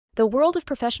The world of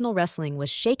professional wrestling was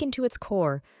shaken to its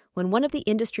core when one of the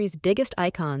industry's biggest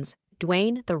icons,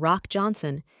 Dwayne "The Rock"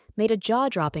 Johnson, made a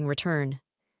jaw-dropping return.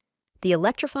 The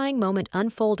electrifying moment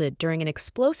unfolded during an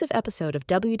explosive episode of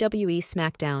WWE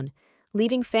SmackDown,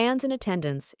 leaving fans in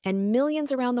attendance and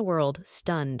millions around the world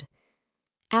stunned.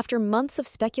 After months of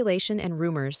speculation and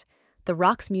rumors, The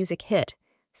Rock's music hit,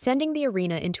 sending the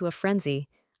arena into a frenzy,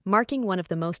 marking one of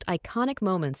the most iconic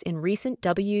moments in recent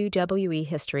WWE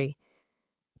history.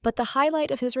 But the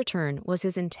highlight of his return was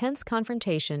his intense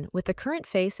confrontation with the current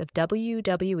face of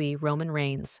WWE, Roman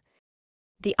Reigns.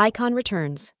 The icon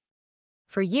returns.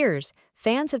 For years,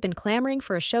 fans have been clamoring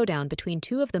for a showdown between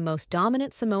two of the most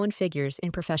dominant Samoan figures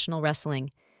in professional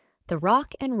wrestling, The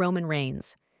Rock and Roman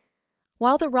Reigns.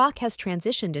 While The Rock has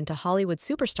transitioned into Hollywood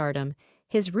superstardom,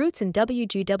 his roots in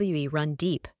WWE run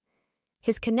deep.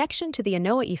 His connection to the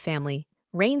Anoa'i family,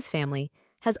 Reigns family,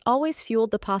 has always fueled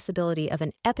the possibility of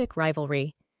an epic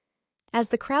rivalry. As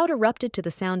the crowd erupted to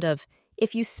the sound of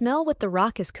 "If you smell what The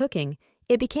Rock is cooking,"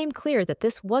 it became clear that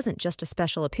this wasn't just a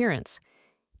special appearance.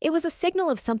 It was a signal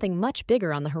of something much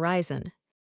bigger on the horizon.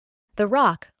 The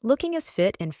Rock, looking as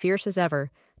fit and fierce as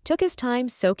ever, took his time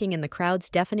soaking in the crowd's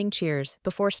deafening cheers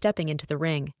before stepping into the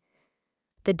ring.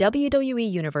 The WWE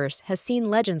Universe has seen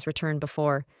legends return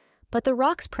before, but The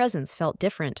Rock's presence felt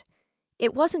different.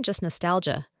 It wasn't just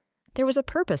nostalgia. There was a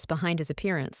purpose behind his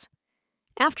appearance.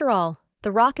 After all,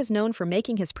 The Rock is known for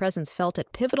making his presence felt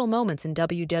at pivotal moments in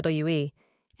WWE,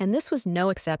 and this was no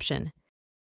exception.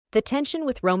 The tension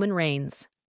with Roman Reigns.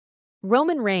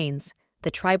 Roman Reigns, the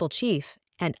tribal chief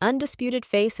and undisputed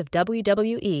face of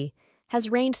WWE, has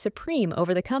reigned supreme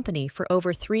over the company for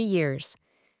over 3 years.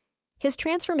 His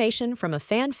transformation from a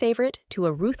fan favorite to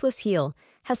a ruthless heel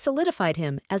has solidified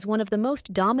him as one of the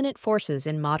most dominant forces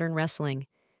in modern wrestling.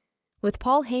 With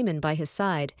Paul Heyman by his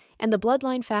side and the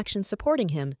Bloodline faction supporting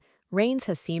him, Reigns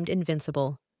has seemed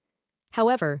invincible.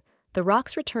 However, The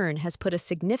Rock's return has put a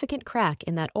significant crack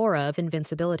in that aura of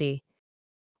invincibility.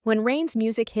 When Reigns'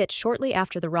 music hit shortly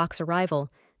after The Rock's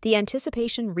arrival, the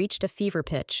anticipation reached a fever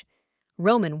pitch.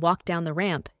 Roman walked down the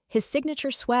ramp, his signature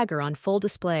swagger on full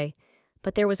display,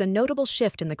 but there was a notable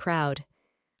shift in the crowd.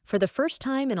 For the first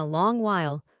time in a long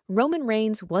while, Roman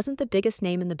Reigns wasn't the biggest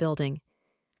name in the building.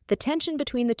 The tension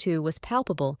between the two was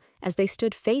palpable as they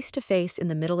stood face to face in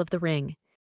the middle of the ring.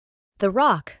 The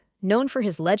Rock, known for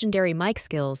his legendary mic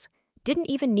skills, didn't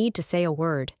even need to say a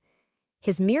word.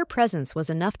 His mere presence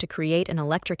was enough to create an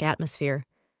electric atmosphere.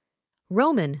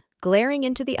 Roman, glaring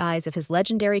into the eyes of his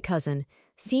legendary cousin,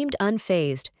 seemed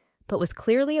unfazed, but was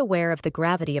clearly aware of the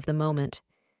gravity of the moment.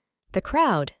 The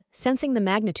crowd, sensing the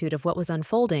magnitude of what was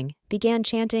unfolding, began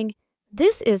chanting,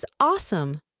 "This is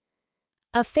awesome!"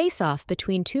 A face-off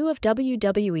between two of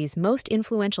WWE's most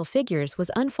influential figures was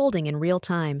unfolding in real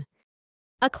time.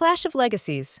 A clash of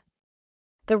legacies.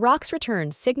 The Rock's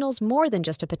return signals more than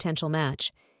just a potential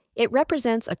match. It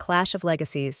represents a clash of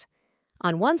legacies.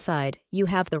 On one side, you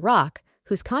have The Rock,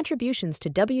 whose contributions to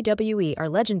WWE are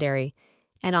legendary,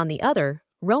 and on the other,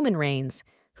 Roman Reigns,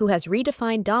 who has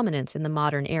redefined dominance in the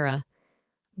modern era.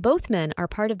 Both men are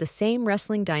part of the same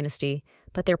wrestling dynasty,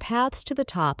 but their paths to the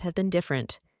top have been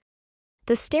different.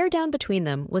 The stare-down between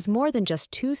them was more than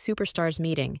just two superstars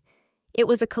meeting. It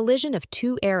was a collision of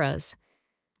two eras.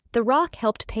 The Rock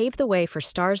helped pave the way for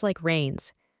stars like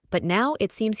Reigns, but now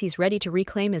it seems he's ready to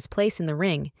reclaim his place in the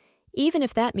ring, even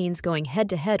if that means going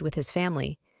head-to-head with his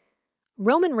family.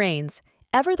 Roman Reigns,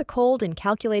 ever the cold and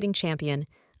calculating champion,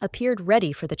 appeared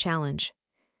ready for the challenge.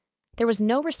 There was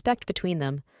no respect between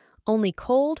them, only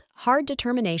cold, hard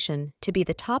determination to be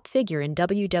the top figure in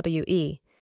WWE.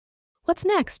 What's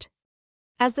next?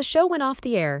 As the show went off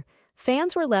the air,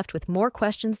 fans were left with more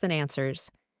questions than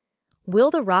answers.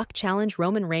 Will The Rock challenge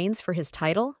Roman Reigns for his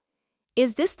title?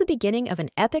 Is this the beginning of an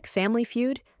epic family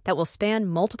feud that will span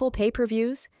multiple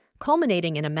pay-per-views,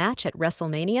 culminating in a match at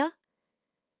WrestleMania?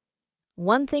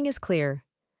 One thing is clear.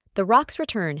 The Rock's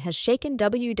return has shaken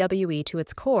WWE to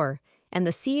its core, and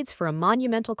the seeds for a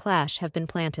monumental clash have been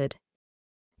planted.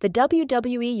 The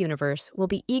WWE Universe will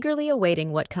be eagerly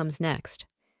awaiting what comes next.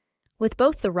 With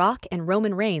both The Rock and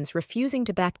Roman Reigns refusing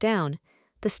to back down,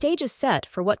 the stage is set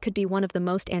for what could be one of the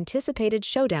most anticipated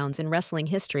showdowns in wrestling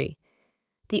history.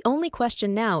 The only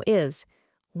question now is,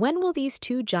 when will these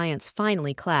two giants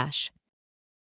finally clash?